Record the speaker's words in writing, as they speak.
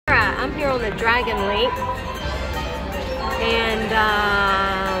here on the Dragon Link. And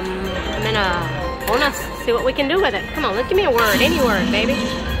I'm in a bonus, see what we can do with it. Come on, let's give me a word, any word, baby.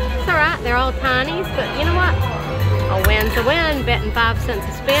 It's all right, they're all tinies, but you know what? A win's a win, betting 5 cents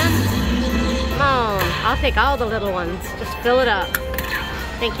a spin. Come on, I'll take all the little ones. Just fill it up.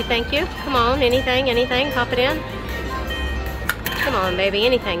 Thank you, thank you. Come on, anything, pop it in. Come on, baby,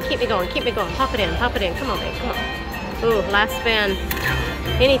 anything. Keep me going, pop it in, Come on, baby, come on. Ooh, last spin.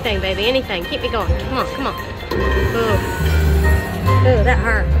 Anything, baby, anything. Keep me going, come on. Ooh, ooh, that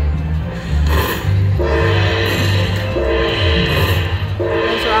hurt.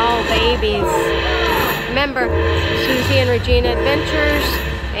 Those are all babies. Remember, Susie and Regina Adventures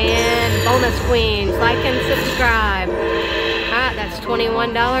and Bonus Queens. Like and subscribe. Alright, that's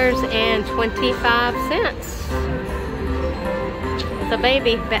 $21.25. It's a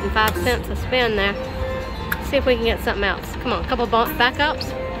baby, betting 5 cents a spin there. See if we can get something else. Come on, couple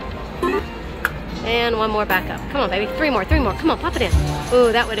backups. And one more backup. Come on, baby. Three more. Come on, pop it in.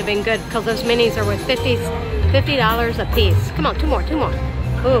 Ooh, that would have been good because those minis are worth $50 a piece. Come on, two more.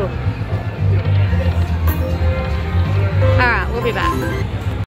 Ooh. Alright, we'll be back.